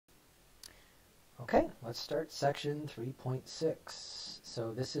Okay, let's start section 3.6.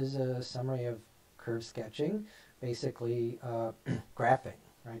 So this is a summary of curve sketching, basically graphing,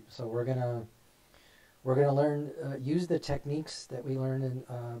 right? So we're gonna learn use the techniques that we learned in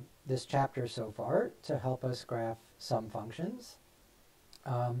this chapter so far to help us graph some functions.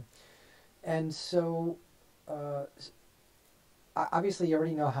 And so obviously you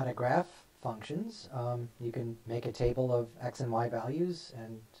already know how to graph functions. You can make a table of x and y values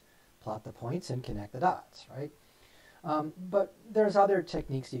and plot the points and connect the dots, right? But there's other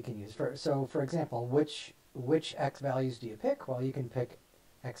techniques you can use. So for example, which x values do you pick? Well, you can pick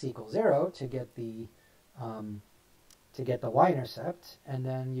x equals 0 to get the y-intercept, and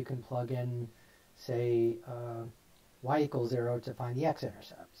then you can plug in, say, y equals 0 to find the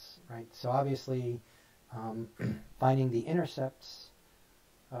x-intercepts, right? So obviously, finding the intercepts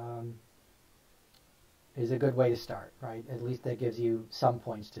is a good way to start, right? At least that gives you some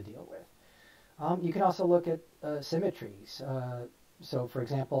points to deal with. You can also look at symmetries. So for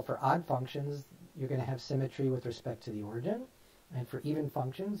example, for odd functions, you're going to have symmetry with respect to the origin. And for even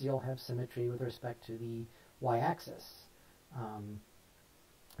functions, you'll have symmetry with respect to the y-axis.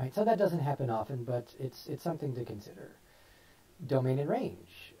 Right? So that doesn't happen often, but it's something to consider. Domain and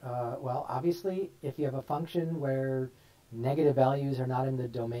range. Well, obviously, if you have a function where negative values are not in the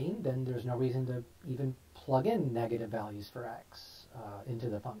domain, then there's no reason to even plug in negative values for x into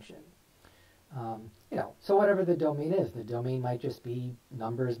the function. So whatever the domain is, the domain might just be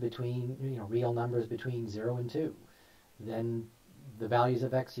numbers between, real numbers between 0 and 2. Then the values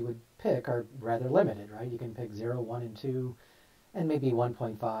of x you would pick are rather limited, right? You can pick 0, 1, and 2, and maybe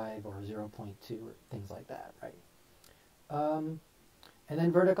 1.5 or 0.2 or things like that, right? And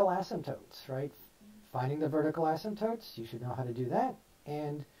then vertical asymptotes, right? Finding the vertical asymptotes, you should know how to do that.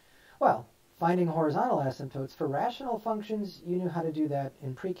 And, well, finding horizontal asymptotes for rational functions, you knew how to do that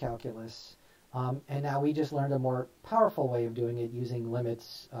in pre-calculus. And now we just learned a more powerful way of doing it using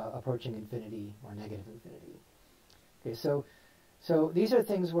limits approaching infinity or negative infinity. Okay, so these are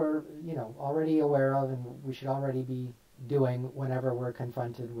things we're already aware of and we should already be doing whenever we're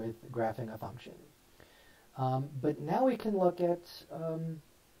confronted with graphing a function. But now we can look at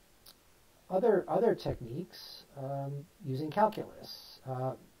other techniques using calculus.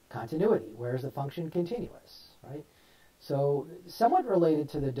 Continuity, where is the function continuous, right? So somewhat related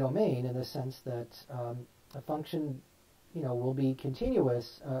to the domain in the sense that a function, will be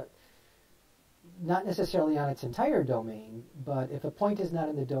continuous, not necessarily on its entire domain, but if a point is not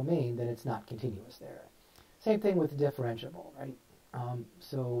in the domain, then it's not continuous there. Same thing with differentiable, right?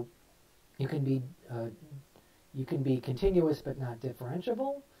 So you can be continuous but not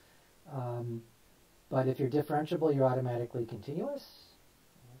differentiable. But if you're differentiable, you're automatically continuous.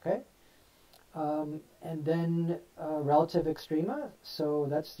 Okay. And then relative extrema. So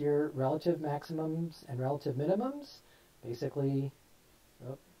that's your relative maximums and relative minimums. Basically,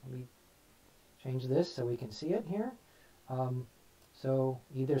 let me change this so we can see it here. So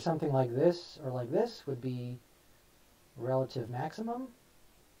either something like this or like this would be relative maximum.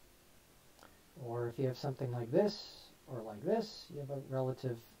 Or if you have something like this or like this, you have a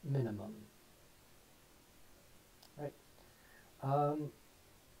relative minimum. Right?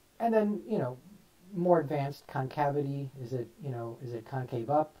 And then, more advanced concavity. Is it concave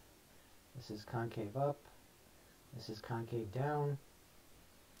up? This is concave up. This is concave down.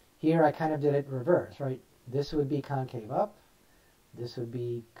 Here I kind of did it reverse, right? This would be concave up. This would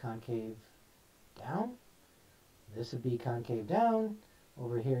be concave down. This would be concave down.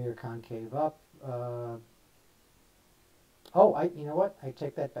 Over here you're concave up. You know what? I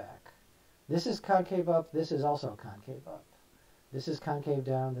take that back. This is concave up. This is also concave up. This is concave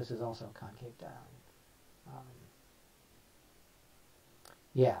down. This is also concave down.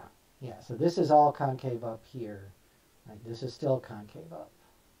 Yeah. So this is all concave up here. Right? This is still concave up.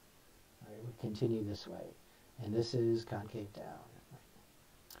 All right, we continue this way. And this is concave down.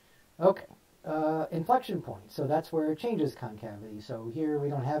 Right? Okay. Inflection point. So that's where it changes concavity. So here we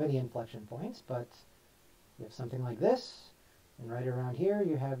don't have any inflection points, but you have something like this. And right around here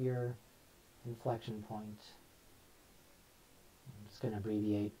you have your inflection point. I'm just going to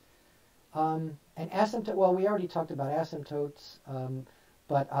abbreviate. And asymptote, well, we already talked about asymptotes,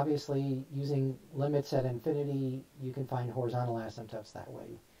 but obviously using limits at infinity, you can find horizontal asymptotes that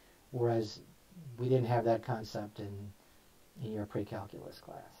way, whereas we didn't have that concept in your pre-calculus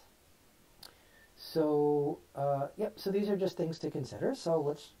class. So, so these are just things to consider, so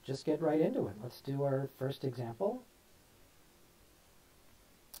let's just get right into it. Let's do our first example.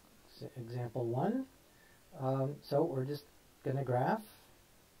 Example 1. So we're just going to graph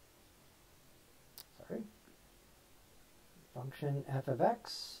function f of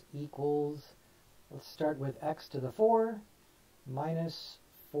x equals let's start with x to the 4 minus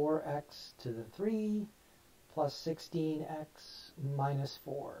 4x to the 3 plus 16x minus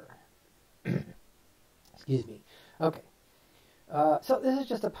 4. Excuse me. Okay. So this is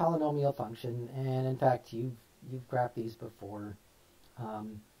just a polynomial function, and in fact, you've graphed these before,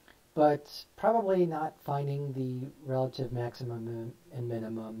 but probably not finding the relative maximum and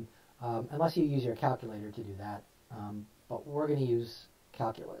minimum unless you use your calculator to do that. But we're going to use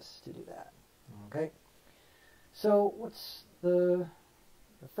calculus to do that. Okay. So what's the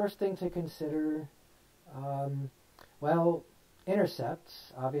first thing to consider? Well,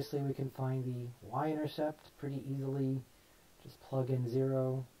 intercepts. Obviously, we can find the y-intercept pretty easily. Just plug in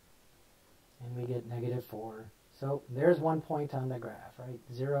 0, and we get -4. So there's 1 point on the graph, right?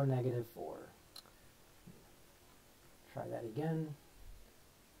 0, -4. Try that again.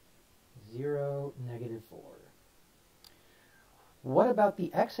 0, -4. What about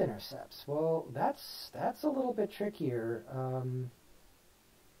the x-intercepts? Well, that's a little bit trickier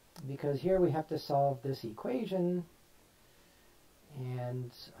because here we have to solve this equation,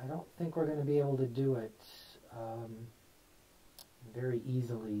 and I don't think we're going to be able to do it very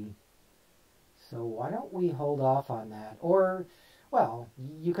easily. So why don't we hold off on that? Or, well,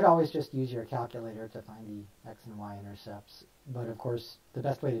 you could always just use your calculator to find the x and y intercepts. But of course, the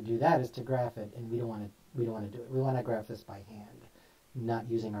best way to do that is to graph it, and we don't want to do it. We want to graph this by hand, not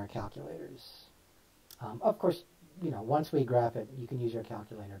using our calculators. Of course, once we graph it, you can use your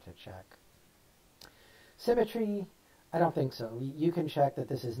calculator to check. Symmetry, I don't think so. You can check that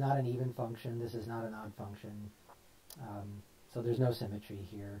this is not an even function, this is not an odd function. So there's no symmetry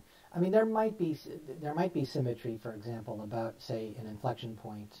here. I mean, there might be symmetry, for example, about, say, an inflection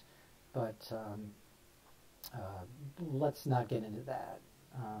point, but let's not get into that.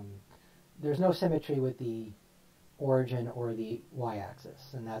 There's no symmetry with the origin or the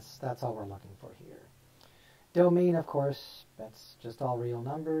y-axis, and that's all we're looking for here. Domain, of course, that's just all real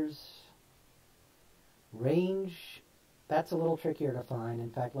numbers. Range, that's a little trickier to find.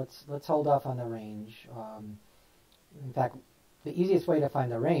 In fact, let's hold off on the range. In fact, the easiest way to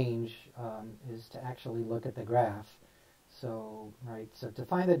find the range is to actually look at the graph. So to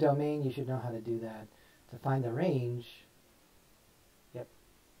find the domain, you should know how to do that. To find the range, yep,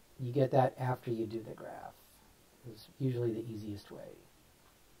 you get that after you do the graph. It's usually the easiest way.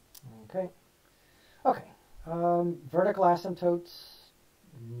 Okay. Vertical asymptotes,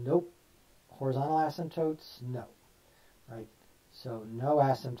 nope. Horizontal asymptotes, no. Right? So no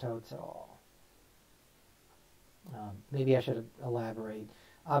asymptotes at all. Maybe I should elaborate.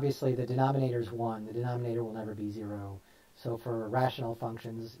 Obviously, the denominator is 1. The denominator will never be 0. So for rational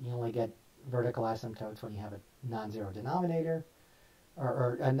functions, you only get vertical asymptotes when you have a non-zero denominator,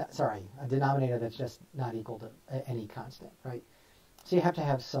 a denominator that's just not equal to any constant, right? So you have to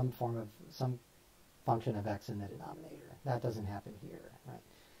have some function of x in the denominator. That doesn't happen here, right?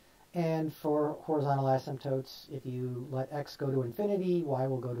 And for horizontal asymptotes, if you let x go to infinity, y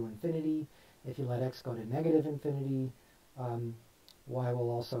will go to infinity. If you let x go to negative infinity, y will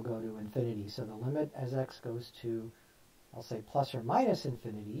also go to infinity. So the limit as x goes to, I'll say, plus or minus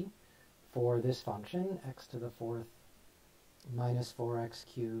infinity for this function, x to the 4th minus 4x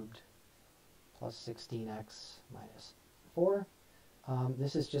cubed plus 16x minus 4.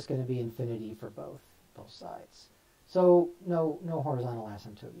 This is just going to be infinity for both sides. So no horizontal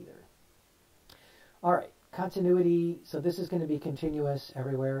asymptote either. All right. Continuity, so this is going to be continuous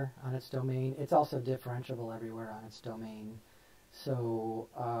everywhere on its domain. It's also differentiable everywhere on its domain. So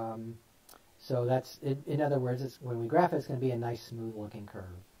that's, in other words, when we graph it, it's going to be a nice smooth looking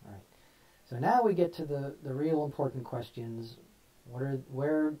curve. Right. So now we get to the real important questions.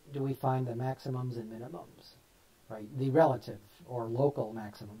 Where do we find the maximums and minimums? Right. The relative or local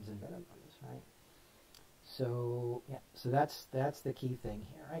maximums and minimums. Right. So yeah. So that's the key thing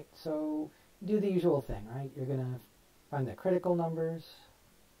here. Right. So do the usual thing, right? You're going to find the critical numbers,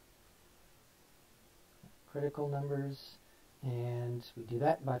 and we do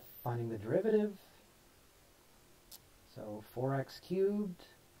that by finding the derivative. So 4x cubed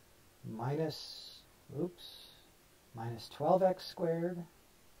minus 12x squared,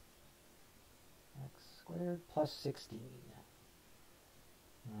 plus 16.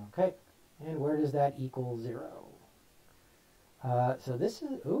 Okay, and where does that equal 0? So this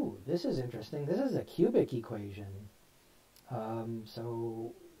is interesting. This is a cubic equation.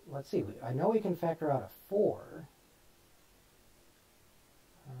 So let's see. I know we can factor out a 4.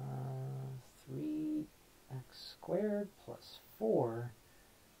 3x squared plus 4.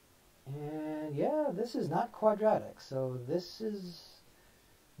 And yeah, this is not quadratic. So this is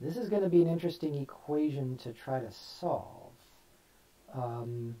going to be an interesting equation to try to solve.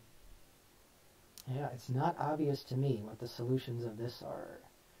 Yeah, it's not obvious to me what the solutions of this are.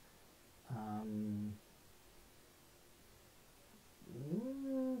 Um,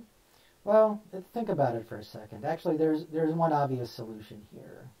 mm, well, think about it for a second. Actually, there's one obvious solution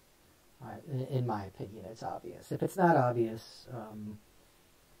here. In my opinion, it's obvious. If it's not obvious,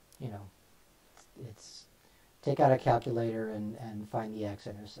 you know, it's take out a calculator and find the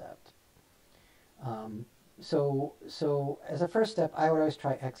x-intercept. So as a first step, I would always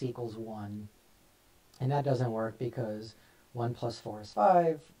try x equals 1. And that doesn't work because 1 plus 4 is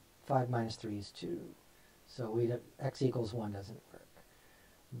 5. 5 minus 3 is 2. So x equals 1 doesn't work.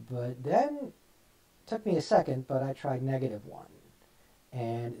 But then, it took me a second, but I tried negative 1.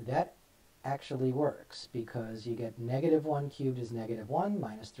 And that actually works because you get negative 1 cubed is negative 1,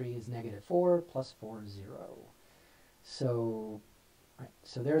 minus 3 is negative 4, plus 4 is 0. So, right,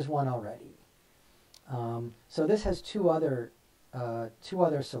 so there's one already. So this has two other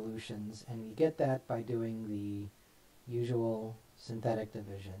solutions, and you get that by doing the usual synthetic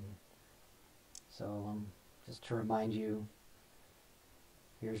division. So just to remind you,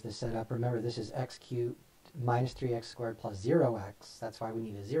 here's the setup. Remember, this is x cubed minus 3x squared plus 0x. That's why we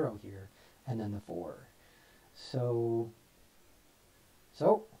need a 0 here, and then the 4. So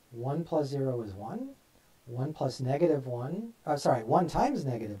 1 plus 0 is 1. 1 plus negative 1, 1 times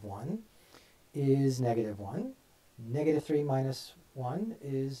negative 1 is negative 1. Negative 3 minus 1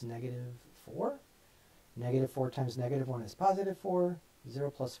 is negative 4. Negative 4 times negative 1 is positive 4. 0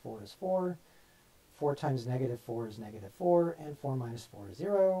 plus 4 is 4. 4 times negative 4 is negative 4. And 4 minus 4 is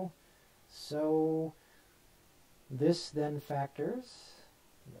 0. So this then factors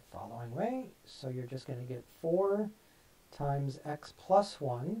in the following way. So you're just going to get 4 times x plus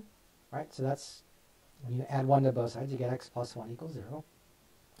 1. Right? So that's when you add 1 to both sides, you get x plus 1 equals 0.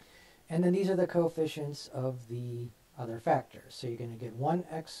 And then these are the coefficients of the other factors. So you're going to get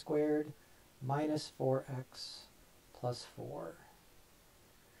 1x squared minus 4x plus 4.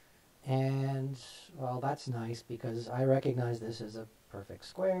 And, well, that's nice because I recognize this as a perfect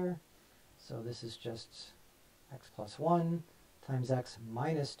square. So this is just x plus 1 times x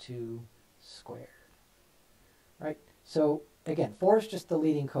minus 2 squared. Right? So, again, 4 is just the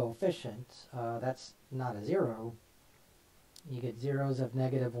leading coefficient. That's not a 0. You get zeros of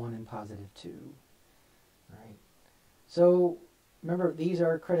negative 1 and positive 2. Right? So, remember, these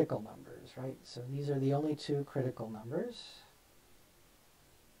are critical numbers, right? So these are the only two critical numbers.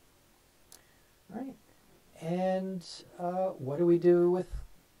 Right? And what do we do with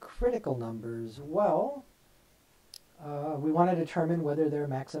critical numbers? Well, we want to determine whether they're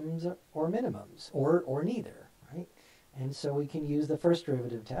maximums or minimums, or neither, right? And so we can use the first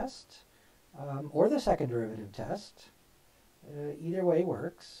derivative test or the second derivative test. Either way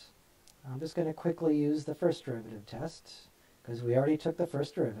works. I'm just going to quickly use the first derivative test because we already took the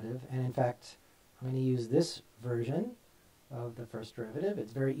first derivative, and in fact I'm going to use this version of the first derivative.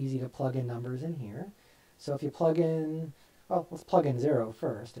 It's very easy to plug in numbers in here. So if you plug in, well, let's plug in 0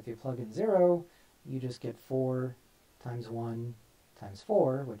 first. If you plug in 0, you just get 4 times 1 times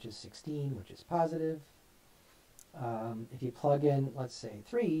 4, which is 16, which is positive. If you plug in, let's say,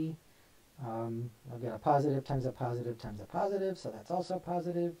 3, you'll get a positive times a positive times a positive, so that's also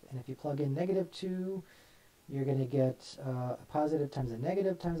positive. And if you plug in negative 2, you're going to get a positive times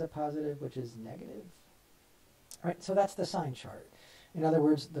a positive, which is negative. All right, so that's the sign chart. In other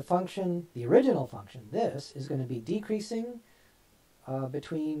words, the function, the original function, this, is going to be decreasing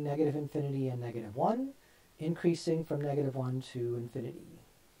between negative infinity and negative 1, increasing from negative 1 to infinity.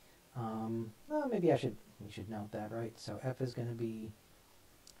 Well, maybe we should note that, right? So f is going to be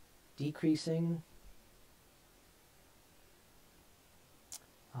decreasing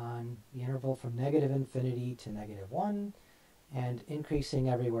on the interval from negative infinity to negative 1, and increasing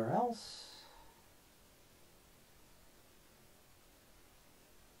everywhere else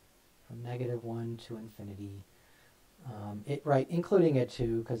from negative 1 to infinity. Right, including it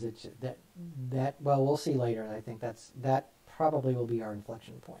too, because it's that. Well, we'll see later. I think that probably will be our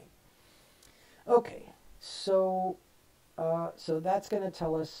inflection point. Okay, so that's going to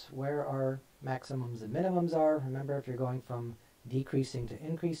tell us where our maximums and minimums are. Remember, if you're going from decreasing to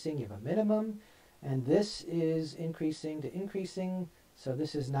increasing, you have a minimum, and this is increasing to increasing, so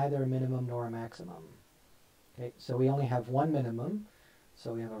this is neither a minimum nor a maximum. Okay, so we only have one minimum,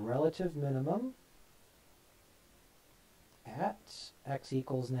 so we have a relative minimum at x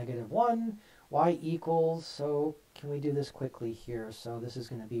equals negative 1, y equals, so can we do this quickly here? So this is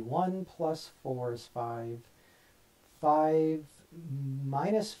going to be 1 plus 4 is 5. 5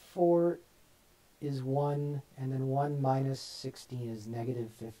 minus 4 is 1, and then 1 minus 16 is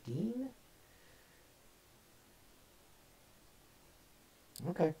negative 15.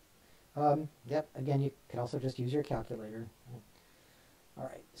 Okay, Yep, again, you can also just use your calculator. All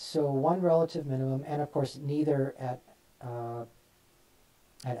right, so one relative minimum, and of course neither at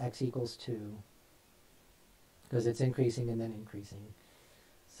x equals 2, because it's increasing and then increasing.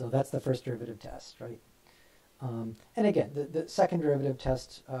 So that's the first derivative test, right? And again, the second derivative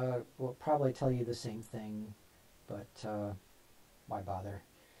test will probably tell you the same thing, but why bother?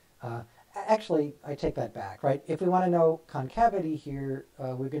 Actually, I take that back, right? If we want to know concavity here,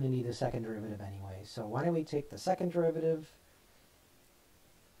 we're going to need the second derivative anyway. So why don't we take the second derivative,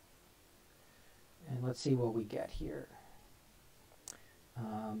 and let's see what we get here.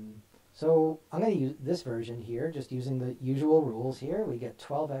 So I'm going to use this version here, just using the usual rules here. We get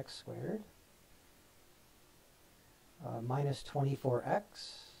 12x squared minus 24x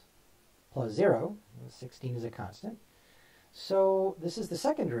plus 0. 16 is a constant. So this is the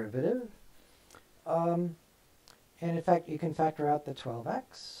second derivative. And in fact, you can factor out the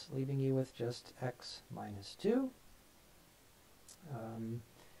 12x, leaving you with just x minus 2.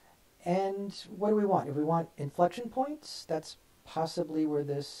 And what do we want? If we want inflection points, that's possibly where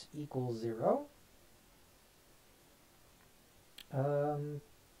this equals 0.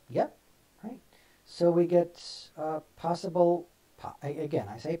 Yep, right. So we get possible, again,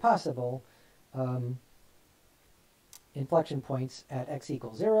 I say possible, inflection points at x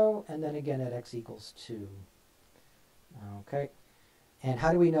equals 0, and then again at x equals 2. Okay. And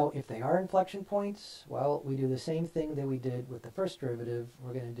how do we know if they are inflection points? Well, we do the same thing that we did with the first derivative,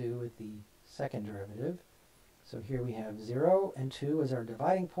 we're going to do with the second derivative. So here we have 0 and 2 as our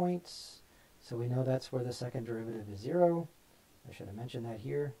dividing points. So we know that's where the second derivative is 0. I should have mentioned that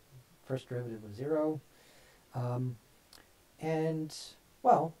here. First derivative was 0. And,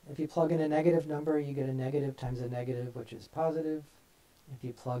 well, if you plug in a negative number, you get a negative times a negative, which is positive. If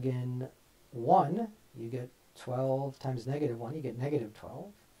you plug in 1, you get 12 times negative 1, you get negative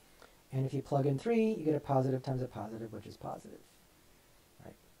 12. And if you plug in 3, you get a positive times a positive, which is positive.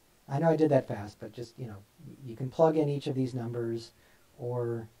 Right? I know I did that fast, but just, you know, you can plug in each of these numbers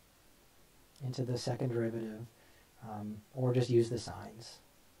or into the second derivative, or just use the signs.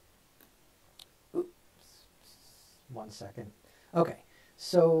 Oops, 1 second. Okay,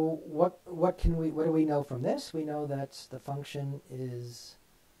 so what do we know from this? We know that the function is,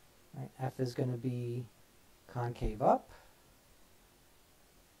 right, f is going to be concave up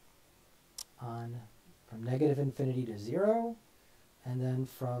from negative infinity to 0, and then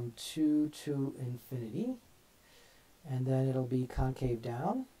from 2 to infinity, and then it'll be concave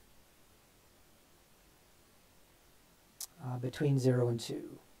down between 0 and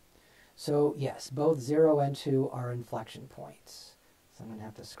 2. So yes, both 0 and 2 are inflection points. So I'm going to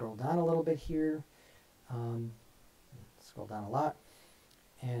have to scroll down a little bit here, scroll down a lot,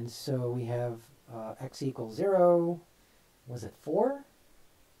 and so we have x equals 0, was it 4?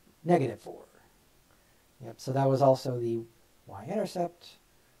 Negative 4. Yep, so that was also the y-intercept,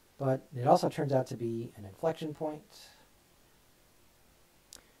 but it also turns out to be an inflection point.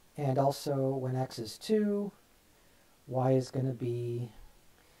 And also when x is 2, y is going to be,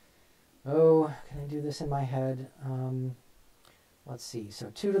 oh, can I do this in my head? Let's see, so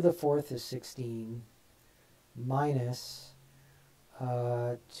 2 to the 4th is 16, minus 2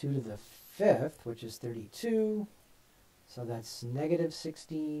 to the 5th, which is 32, so that's negative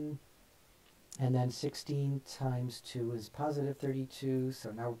 16, and then 16 times 2 is positive 32,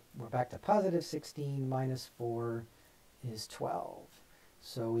 so now we're back to positive 16 minus 4 is 12.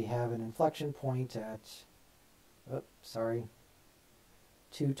 So we have an inflection point at, oops, sorry,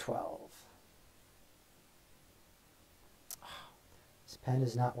 212. This pen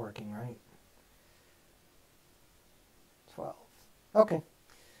is not working, right? 12. Okay.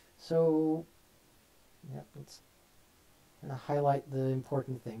 So, yep, let's highlight the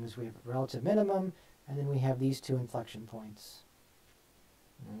important things. We have a relative minimum, and then we have these two inflection points.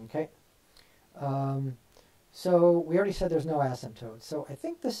 Okay. So we already said there's no asymptote. So I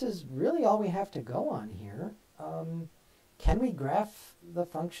think this is really all we have to go on here. Can we graph the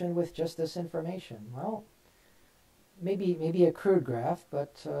function with just this information? Well, maybe a crude graph,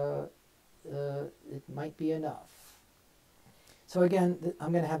 but it might be enough. So again,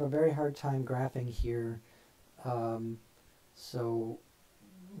 I'm going to have a very hard time graphing here. So,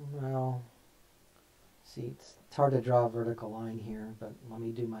 well, see, it's hard to draw a vertical line here, but let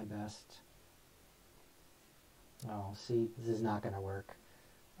me do my best. Oh, see, this is not going to work.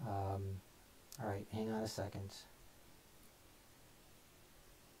 All right, hang on a second.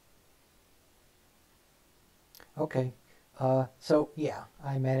 Okay, so yeah,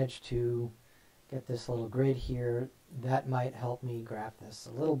 I managed to get this little grid here. That might help me graph this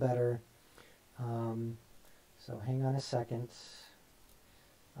a little better. So hang on a second.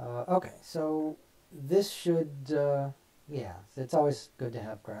 Okay, so this should, yeah, it's always good to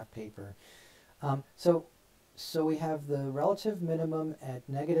have graph paper. So we have the relative minimum at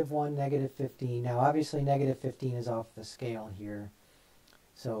 -1, -15. Now, obviously, -15 is off the scale here.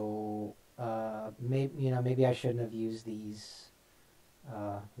 So maybe I shouldn't have used these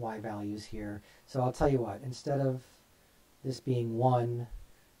y values here. So I'll tell you what, instead of this being 1,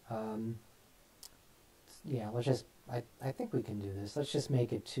 yeah, let's just, I think we can do this. Let's just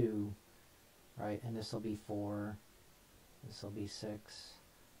make it 2, right? And this will be 4, this will be 6,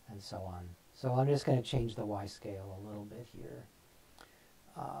 and so on. So I'm just going to change the y scale a little bit here.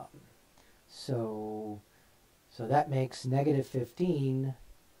 So that makes -15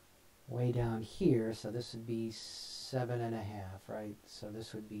 way down here. So this would be 7.5, right? So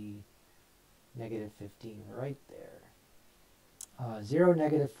this would be -15 right there. 0,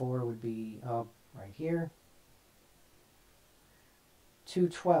 -4 would be right here.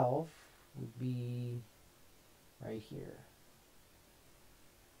 212 would be right here.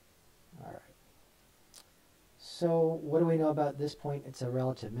 All right. So what do we know about this point? It's a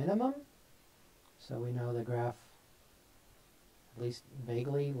relative minimum. So we know the graph, at least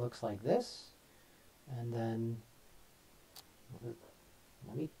vaguely, looks like this. And then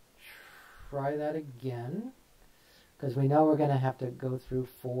let me try that again, because we know we're going to have to go through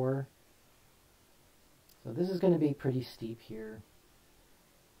 4. So this is going to be pretty steep here.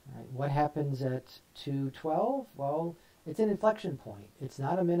 All right, what happens at 212? Well, it's an inflection point. It's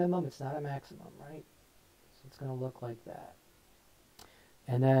not a minimum, it's not a maximum, right? So it's going to look like that.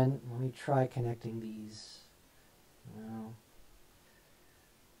 And then let me try connecting these. Well,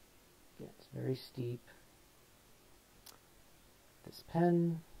 again, it's very steep. This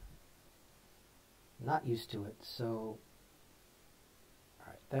pen, not used to it, so all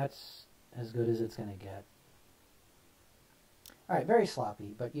right, that's as good as it's going to get. All right, very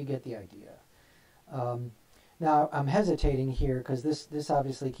sloppy, but you get the idea. Now, I'm hesitating here because this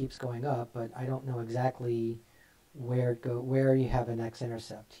obviously keeps going up, but I don't know exactly where you have an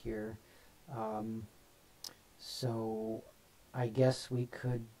x-intercept here. So I guess we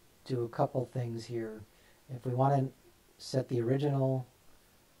could do a couple things here. If we want to set the original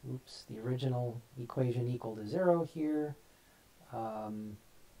equation equal to 0 here,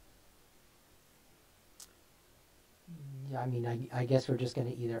 yeah, I mean, I guess we're just going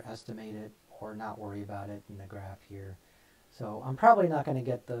to either estimate it or not worry about it in the graph here. So I'm probably not going to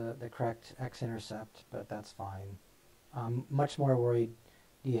get the correct x-intercept, but that's fine. I'm much more worried,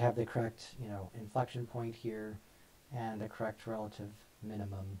 do you have the correct, inflection point here and the correct relative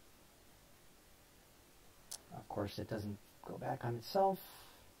minimum? Of course, it doesn't go back on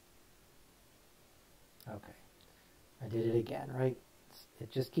itself. Okay, I did it again, right? It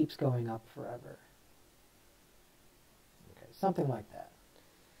just keeps going up forever. Okay, something like that.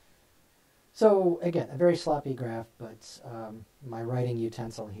 So again, a very sloppy graph, but my writing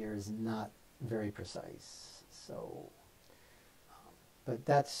utensil here is not very precise. So, but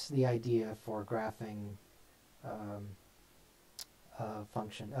that's the idea for graphing a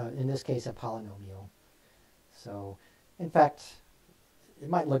function, in this case a polynomial. So in fact, it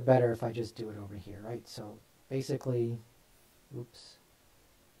might look better if I just do it over here, right? So basically, oops,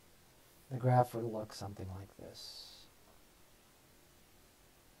 the graph would look something like this.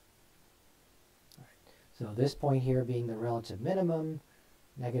 So this point here being the relative minimum,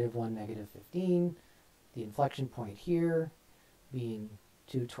 -1, -15. The inflection point here being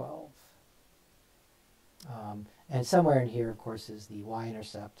 212. And somewhere in here, of course, is the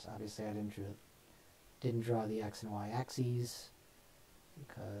y-intercept. Obviously, I didn't draw the x and y axes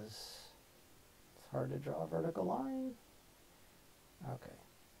because it's hard to draw a vertical line. Okay.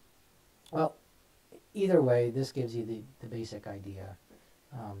 Well, either way, this gives you the basic idea.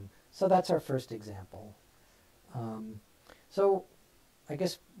 So that's our first example. So I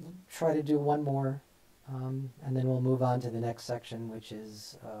guess we'll try to do one more, and then we'll move on to the next section, which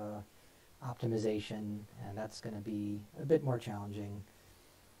is optimization, and that's going to be a bit more challenging.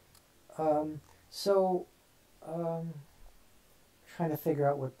 Trying to figure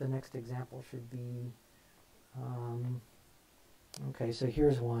out what the next example should be. Okay, so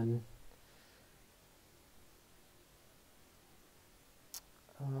here's one.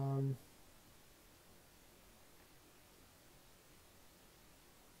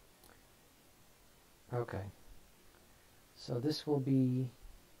 Okay, so this will be,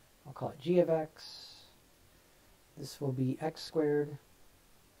 I'll call it g of x. This will be x squared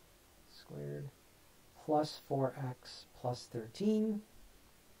plus 4x plus 13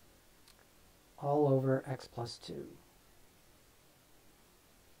 all over x plus 2.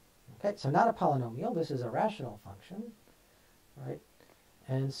 Okay, so not a polynomial, this is a rational function, right?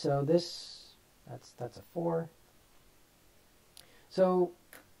 And so this, that's a 4. So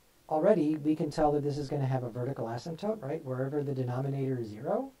already we can tell that this is going to have a vertical asymptote, right? Wherever the denominator is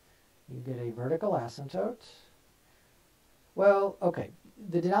 0, you get a vertical asymptote. Well, okay,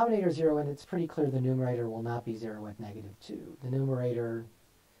 the denominator is 0, and it's pretty clear the numerator will not be 0 at -2. The numerator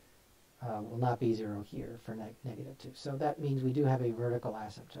will not be 0 here for -2. So that means we do have a vertical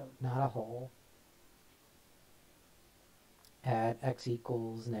asymptote, not a hole, at x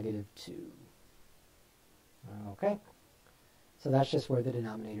equals -2. Okay, so that's just where the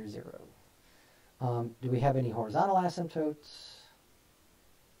denominator is 0. Do we have any horizontal asymptotes?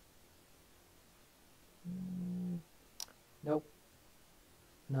 Nope,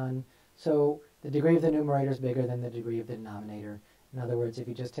 none. So the degree of the numerator is bigger than the degree of the denominator. In other words, if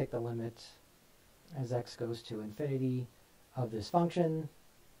you just take the limit as x goes to infinity of this function,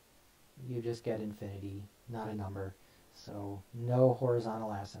 you just get infinity, not a number. So no horizontal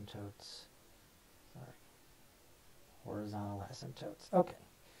asymptotes. Sorry. Horizontal asymptotes. Okay.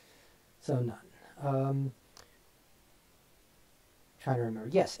 So none. Trying to remember.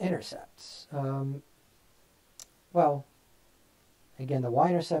 Yes, intercepts. Well, again, the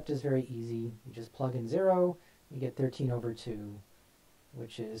y-intercept is very easy. You just plug in 0, you get 13/2,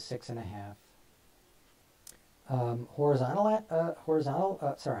 which is 6.5.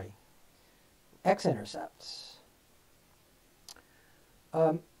 X-intercepts.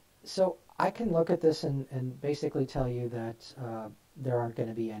 So I can look at this and basically tell you that there aren't going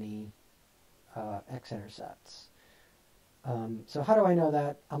to be any x-intercepts. So how do I know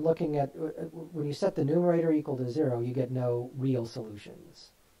that? I'm looking at, when you set the numerator equal to 0, you get no real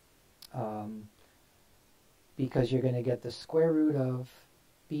solutions. Because you're going to get the square root of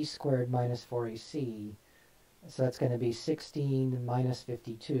b squared minus 4ac. So that's going to be 16 minus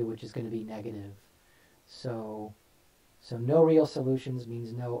 52, which is going to be negative. So no real solutions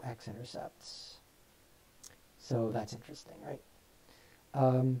means no x-intercepts. So that's interesting, right?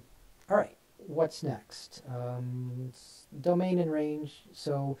 All right. What's next? Domain and range.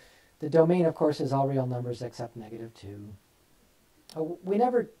 So the domain, of course, is all real numbers except -2. Oh, we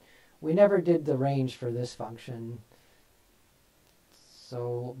never did the range for this function.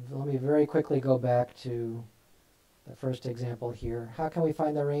 So let me very quickly go back to the first example here. How can we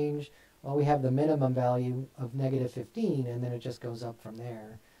find the range? Well, we have the minimum value of -15, and then it just goes up from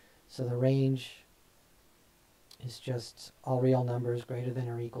there. So the range is just all real numbers greater than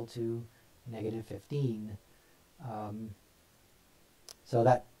or equal to -15. So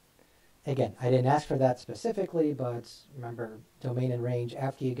that, again, I didn't ask for that specifically, but remember, domain and range,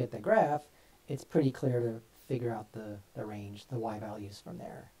 after you get the graph, it's pretty clear to figure out the range, the y values from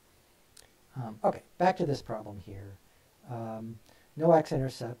there. Okay, back to this problem here. No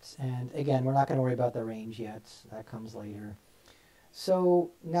x-intercepts, and again, we're not going to worry about the range yet. That comes later.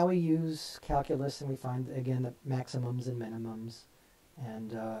 So now we use calculus, and we find, again, the maximums and minimums.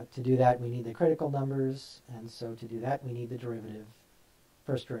 And to do that, we need the critical numbers, and so to do that, we need the derivative,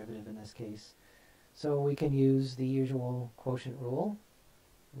 first derivative in this case. So we can use the usual quotient rule,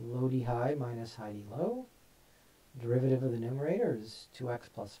 low d high minus high d low. Derivative of the numerator is 2x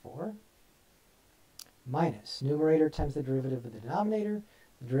plus 4, minus numerator times the derivative of the denominator.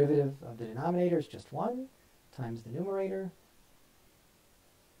 The derivative of the denominator is just 1 times the numerator,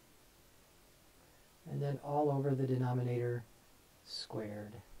 and then all over the denominator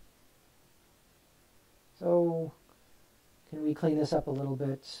squared. So can we clean this up a little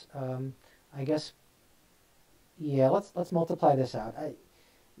bit? I guess, yeah, let's multiply this out.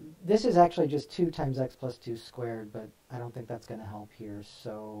 This is actually just 2 times x plus 2 squared, but I don't think that's going to help here.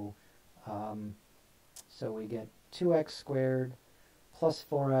 So so we get 2x squared plus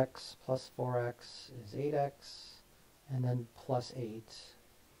 4x is 8x, and then plus 8,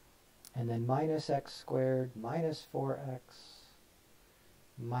 and then minus x squared minus 4x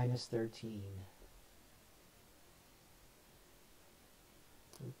minus 13.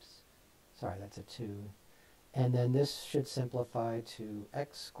 Oops, sorry, that's a 2. And then this should simplify to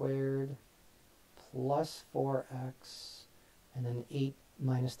x squared plus 4x, and then 8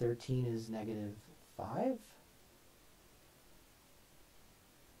 minus 13 is -5.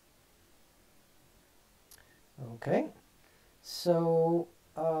 Okay, so,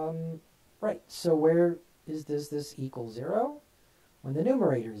 right, so where is this equal 0? When the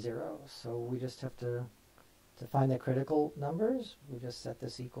numerator is 0, so we just have to find the critical numbers, we just set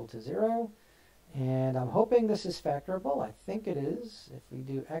this equal to 0, and I'm hoping this is factorable. I think it is. If we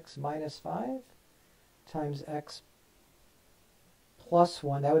do x minus 5 times x plus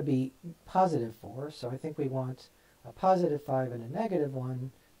 1, that would be positive 4, so I think we want a positive 5 and a negative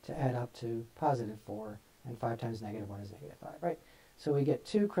 1 to add up to positive 4, and 5 times negative 1 is -5, right? So we get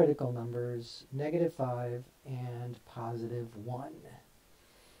two critical numbers, -5 and +1.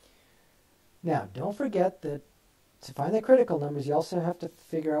 Now, don't forget that to find the critical numbers, you also have to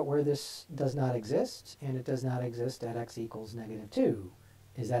figure out where this does not exist, and it does not exist at x equals -2.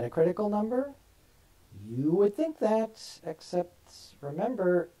 Is that a critical number? You would think that, except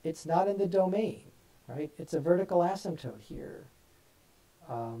remember, it's not in the domain, right? It's a vertical asymptote here.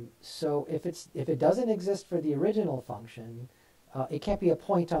 So if it doesn't exist for the original function, it can't be a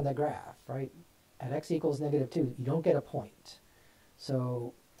point on the graph, right? At x equals -2, you don't get a point.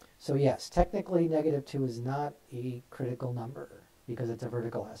 So yes, technically -2 is not a critical number because it's a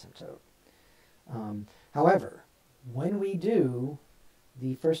vertical asymptote. However, when we do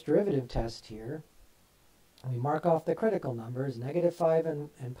the first derivative test here, we mark off the critical numbers, -5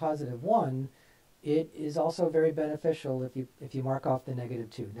 and +1, it is also very beneficial if you mark off the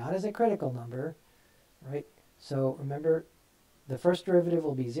 -2. Not as a critical number, right? So remember, the first derivative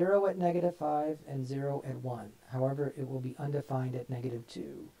will be 0 at -5 and 0 at 1. However, it will be undefined at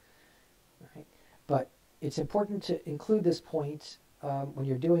 -2. Right? But it's important to include this point when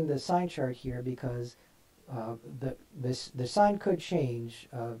you're doing the sign chart here, because the sign could change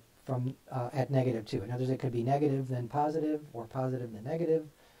from at -2. In other words, it could be negative then positive, or positive then negative.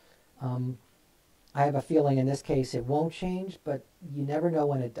 I have a feeling in this case it won't change, but you never know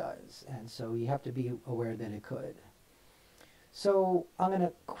when it does, and so you have to be aware that it could. So I'm going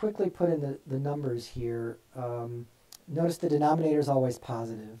to quickly put in the numbers here. Notice the denominator is always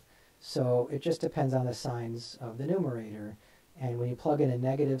positive, so it just depends on the signs of the numerator. And when you plug in a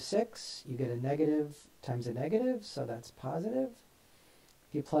 -6, you get a negative times a negative, so that's positive.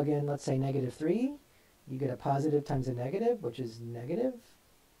 If you plug in, let's say, -3, you get a positive times a negative, which is negative.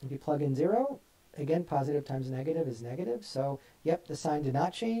 If you plug in 0, again, positive times negative is negative. So, yep, the sign did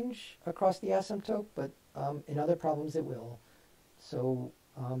not change across the asymptote, but in other problems it will. So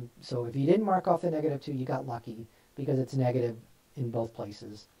if you didn't mark off the -2, you got lucky, because it's negative in both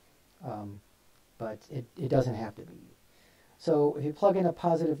places. But it doesn't have to be. So if you plug in a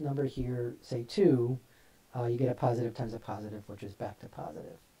positive number here, say 2, you get a positive times a positive, which is back to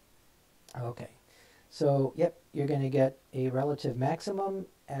positive. Okay, so yep, you're going to get a relative maximum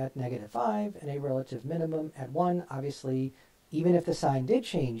at -5 and a relative minimum at 1. Obviously, even if the sign did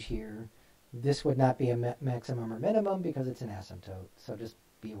change here, this would not be a maximum or minimum because it's an asymptote. So just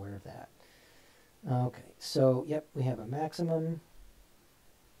be aware of that. Okay, so yep, we have a maximum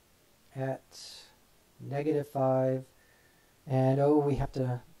at -5. And we have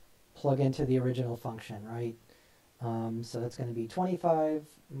to plug into the original function, right? So that's going to be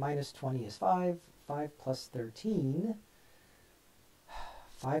 25 minus 20 is 5. 5 plus 13.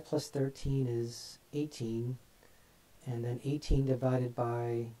 5 plus 13 is 18. And then 18 divided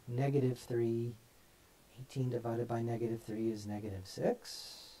by -3. 18 divided by -3 is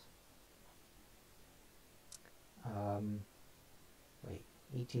 -6. Wait,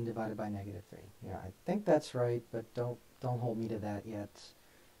 18 divided by -3. Yeah, I think that's right, but don't hold me to that yet.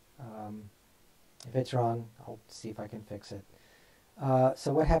 If it's wrong, I'll see if I can fix it.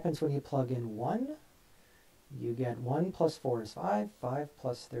 So what happens when you plug in 1? You get 1 plus 4 is 5. 5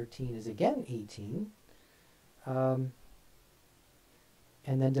 plus 13 is again 18. And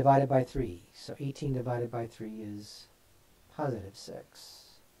then divided by 3. So 18 divided by 3 is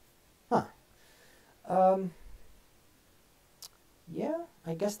 +6. Huh. Yeah,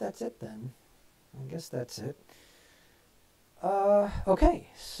 I guess that's it then. I guess that's it. Okay,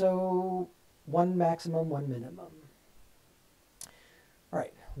 so 1 maximum, 1 minimum. All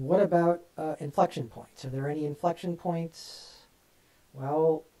right, what about inflection points? Are there any inflection points?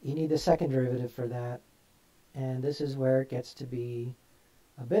 Well, you need the second derivative for that, and this is where it gets to be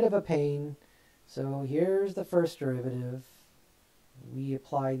a bit of a pain. So here's the first derivative. We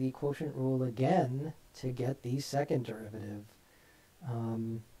apply the quotient rule again to get the second derivative.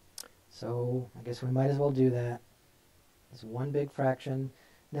 So I guess we might as well do that. It's one big fraction.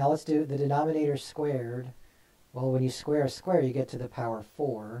 Now let's do the denominator squared. Well, when you square a square, you get to the power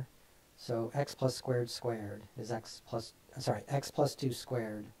 4. So x plus squared squared is x plus 2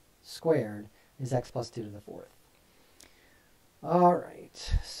 squared is x plus 2 to the 4th. All right,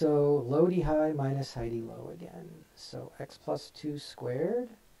 so low d high minus high d low again. So x plus 2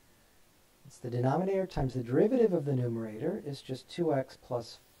 squared, it's the denominator times the derivative of the numerator is just 2x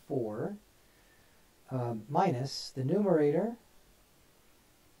plus 4 minus the numerator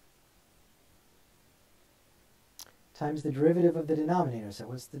times the derivative of the denominator. So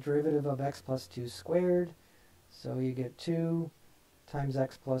what's the derivative of x plus 2 squared? So you get 2 times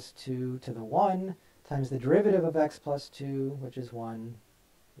x plus 2 to the 1 times the derivative of x plus 2, which is 1.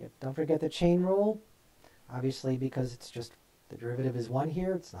 Yep, don't forget the chain rule, obviously, because it's just The derivative is 1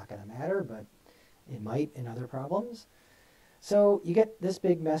 here. It's not going to matter, but it might in other problems. So you get this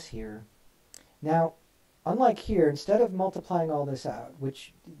big mess here. Now, unlike here, instead of multiplying all this out,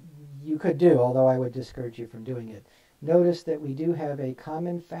 which you could do, although I would discourage you from doing it, notice that we do have a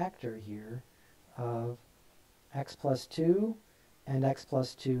common factor here of x plus 2 and x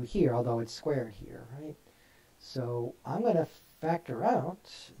plus 2 here, although it's squared here, right? So I'm going to factor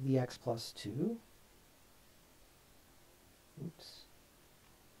out the x plus 2. Oops.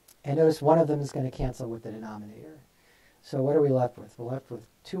 And notice one of them is going to cancel with the denominator. So what are we left with? We're left with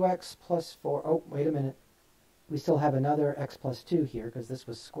 2x plus 4. Oh, wait a minute. We still have another x plus 2 here because this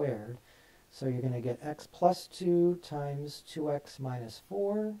was squared. So you're going to get x plus 2 times 2x minus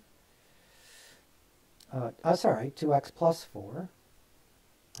 4. Sorry, 2x plus 4.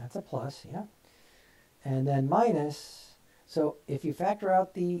 That's a plus, yeah. And then minus, so if you factor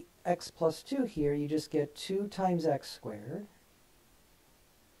out the x plus 2 here, you just get 2 times x squared.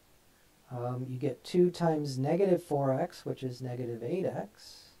 You get 2 times negative 4x, which is negative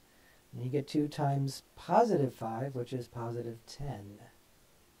 8x. And you get 2 times positive 5, which is positive 10.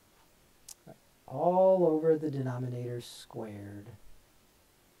 All over the denominator squared.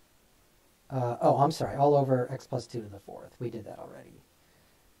 Oh, I'm sorry, all over x plus 2 to the 4th. We did that already.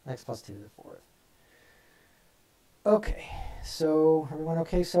 X plus 2 to the 4th. Okay, so everyone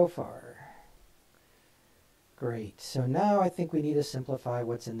okay so far? Great. So now I think we need to simplify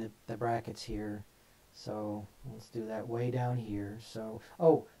what's in the brackets here. So let's do that way down here. So,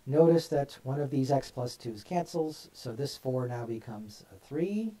 oh, notice that one of these x plus 2's cancels. So this 4 now becomes a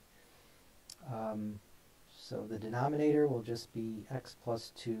 3. So the denominator will just be x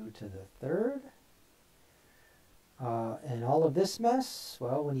plus 2 to the 3rd. And all of this mess,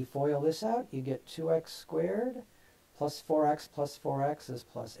 well, when you FOIL this out, you get 2x squared plus 4x is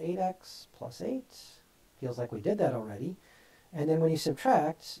plus 8x plus 8. Feels like we did that already. And then when you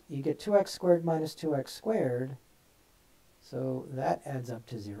subtract, you get 2x squared minus 2x squared. So that adds up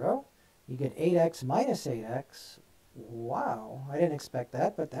to 0. You get 8x minus 8x. Wow, I didn't expect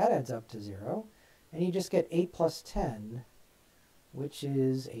that, but that adds up to 0. And you just get 8 plus 10, which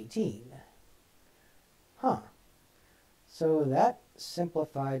is 18. Huh. So that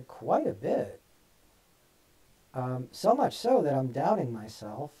simplified quite a bit. So much so that I'm doubting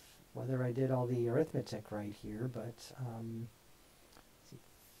myself whether I did all the arithmetic right here, but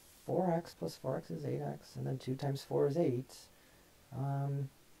 4x plus 4x is 8x, and then 2 times 4 is 8.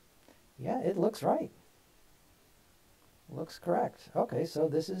 Yeah, it looks right. Looks correct. Okay, so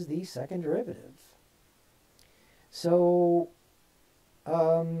this is the second derivative. So,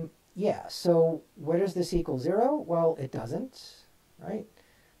 yeah, so where does this equal 0? Well, it doesn't, right?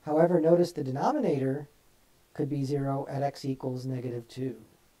 However, notice the denominator could be 0 at x equals negative 2.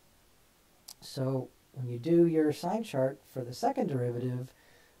 So when you do your sign chart for the second derivative,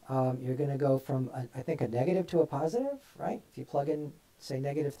 you're going to go from, I think, a negative to a positive, right? If you plug in, say,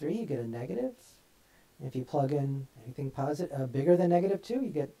 negative 3, you get a negative. And if you plug in anything positive, bigger than negative 2, you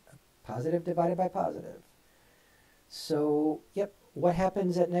get positive divided by positive. So, yep, what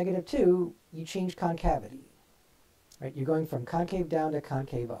happens at negative 2? You change concavity, right? You're going from concave down to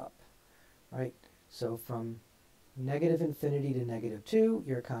concave up, right? So from negative infinity to negative 2,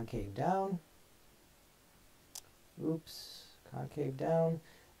 you're concave down. Oops, concave down.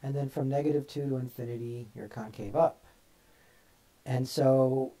 And then from negative 2 to infinity, you're concave up. And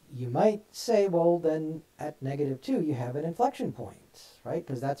so you might say, well, then at negative 2, you have an inflection point, right?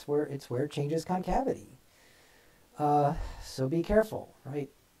 Because that's where it changes concavity. So be careful,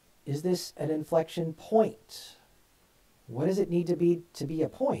 right? Is this an inflection point? What does it need to be a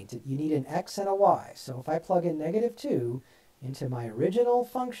point? You need an x and a y. So if I plug in negative 2 into my original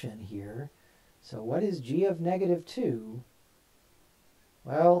function here, so what is g of negative 2?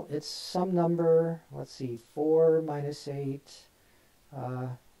 Well, it's some number, let's see, 4 minus 8,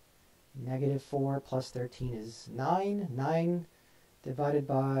 negative 4 plus 13 is 9. 9 divided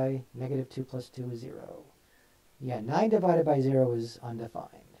by negative 2 plus 2 is 0. Yeah, 9 divided by 0 is undefined.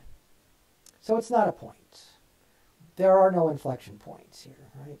 So it's not a point. There are no inflection points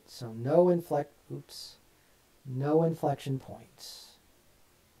here, right? So no inflection points.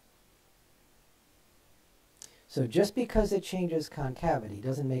 So just because it changes concavity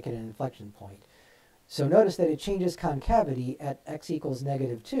doesn't make it an inflection point. So notice that it changes concavity at x equals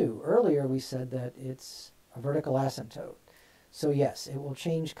negative 2. Earlier we said that it's a vertical asymptote. So yes, it will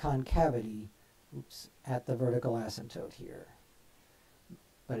change concavity at the vertical asymptote here.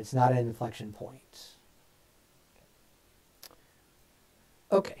 But it's not an inflection point.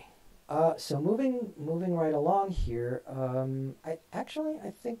 Okay, so moving right along here, I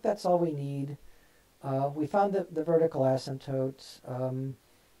think that's all we need we found the vertical asymptotes.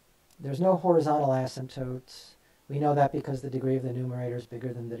 There's no horizontal asymptotes. We know that because the degree of the numerator is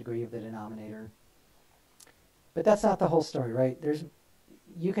bigger than the degree of the denominator. But that's not the whole story, right?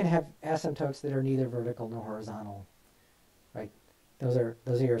 You can have asymptotes that are neither vertical nor horizontal, right? Those are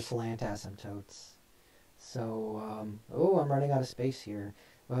your slant asymptotes. So, oh, I'm running out of space here.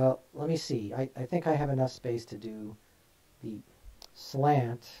 Well, let me see. I think I have enough space to do the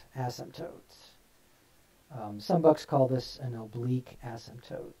slant asymptotes. Some books call this an oblique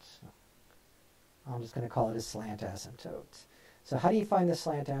asymptote. I'm just going to call it a slant asymptote. So how do you find the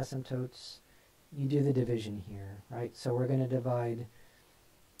slant asymptotes? You do the division here, right? So we're going to divide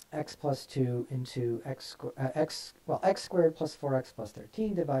x plus 2 into x squared plus 4x plus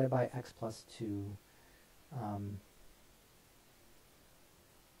 13 divided by x plus 2.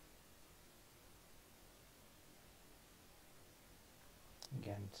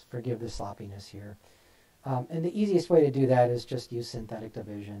 Again, forgive the sloppiness here. And the easiest way to do that is just use synthetic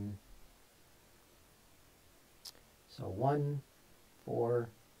division. So 1, 4,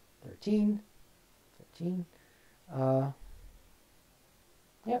 13, 15.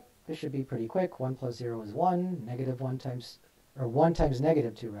 Yep, this should be pretty quick. 1 plus 0 is 1. Negative 1 times, or 1 times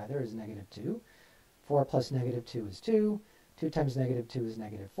negative 2 rather, is negative 2. 4 plus negative 2 is 2. 2 times negative 2 is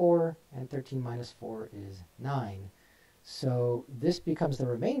negative 4. And 13 minus 4 is 9. So this becomes the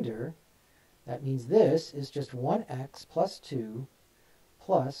remainder. That means this is just 1x plus 2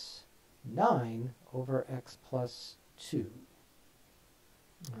 plus 9 over x plus 2.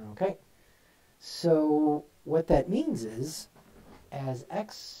 Okay, so what that means is, as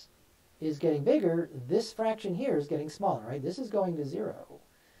x is getting bigger, this fraction here is getting smaller, right? This is going to 0.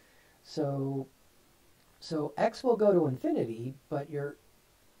 So x will go to infinity, but your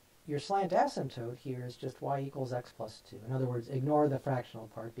slant asymptote here is just y equals x plus 2. In other words, ignore the fractional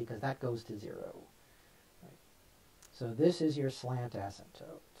part because that goes to 0. Right. So this is your slant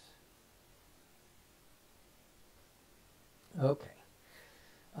asymptote. Okay.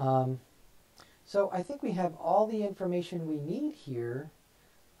 So I think we have all the information we need here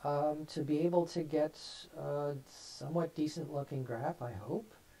to be able to get a somewhat decent looking graph, I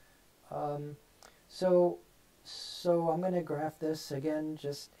hope. So I'm going to graph this again.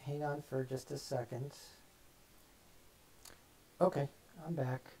 Just hang on for just a second. Okay, I'm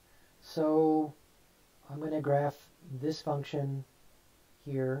back. So I'm going to graph this function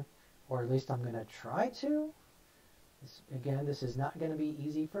here, or at least I'm going to try to. Again, this is not going to be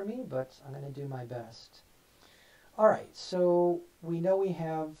easy for me, but I'm going to do my best. All right, so we know we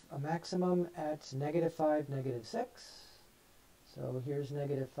have a maximum at -5, -6. So here's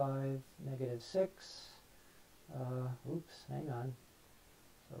 -5, -6. Oops, hang on.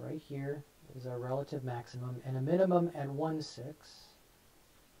 So right here is our relative maximum, and a minimum at 1, 6.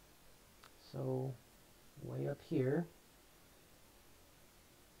 So way up here,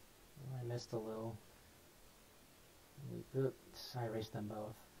 I missed a little. Oops, I erased them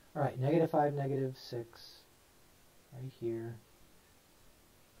both. All right, -5, -6, right here,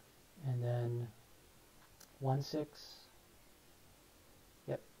 and then 1, 6.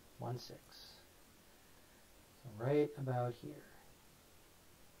 Yep, 1, 6. So right about here.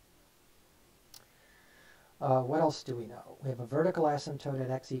 What else do we know? We have a vertical asymptote at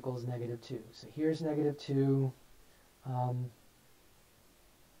x equals -2. So here's -2.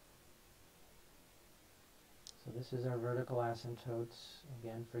 So this is our vertical asymptotes.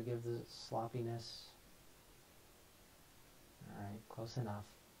 Again, forgive the sloppiness. All right, close enough.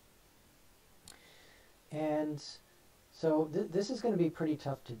 And so this is going to be pretty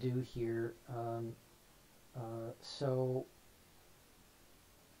tough to do here. So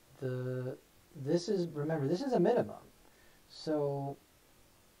remember, this is a minimum. So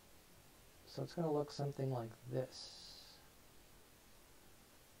it's going to look something like this.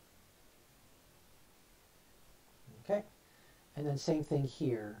 Okay, and then same thing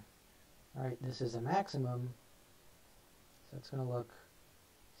here. All right, this is a maximum, so it's going to look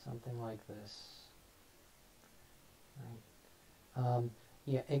something like this. All right.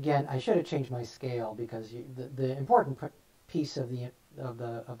 Yeah, again, I should have changed my scale because the important piece of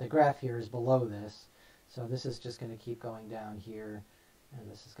the graph here is below this. So this is just going to keep going down here, and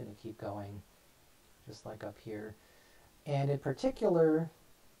this is going to keep going just like up here. And in particular,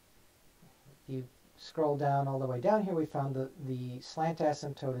 if you scroll down all the way down here, we found the slant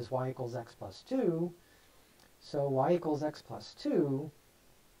asymptote is y equals x plus 2. So y equals x plus 2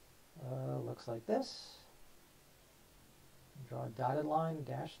 looks like this. Draw a dotted line,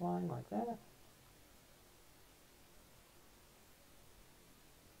 dashed line like that.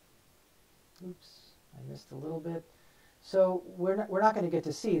 Oops, I missed a little bit. So we're not going to get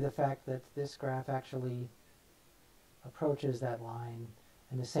to see the fact that this graph actually approaches that line.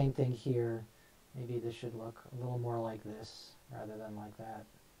 And the same thing here. Maybe this should look a little more like this rather than like that.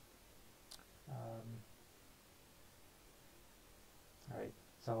 All right,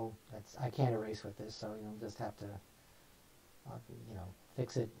 so I can't erase with this, so you'll just have to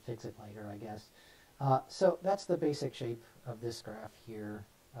fix it later, I guess. So that's the basic shape of this graph here.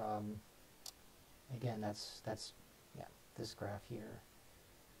 Again, that's this graph here.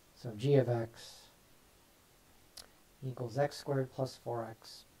 So g of x equals x squared plus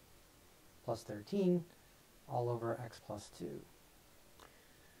 4x plus 13 all over x plus 2.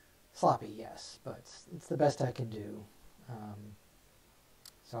 Sloppy, yes, but it's the best I can do.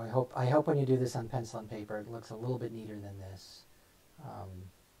 So I hope when you do this on pencil and paper, it looks a little bit neater than this.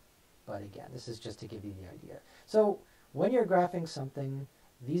 But again, this is just to give you the idea. So when you're graphing something,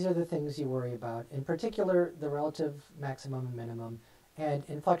 these are the things you worry about. In particular, the relative maximum and minimum, and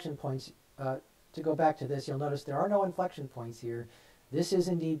inflection points. To go back to this, you'll notice there are no inflection points here. This is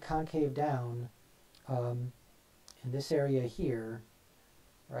indeed concave down in this area here,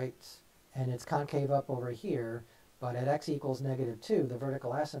 right? And it's concave up over here, but at x equals -2, the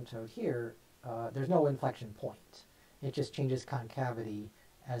vertical asymptote here, there's no inflection point. It just changes concavity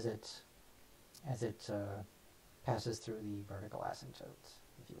as it passes through the vertical asymptotes,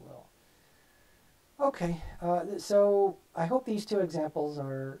 if you will. Okay, so I hope these two examples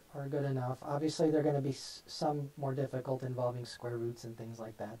are good enough. Obviously, there are going to be some more difficult involving square roots and things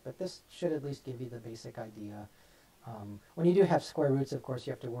like that, but this should at least give you the basic idea. When you do have square roots, of course,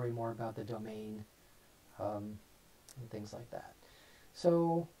 you have to worry more about the domain and things like that.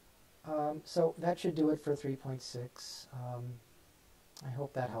 So, so that should do it for 3.6. I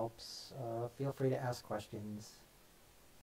hope that helps. Feel free to ask questions.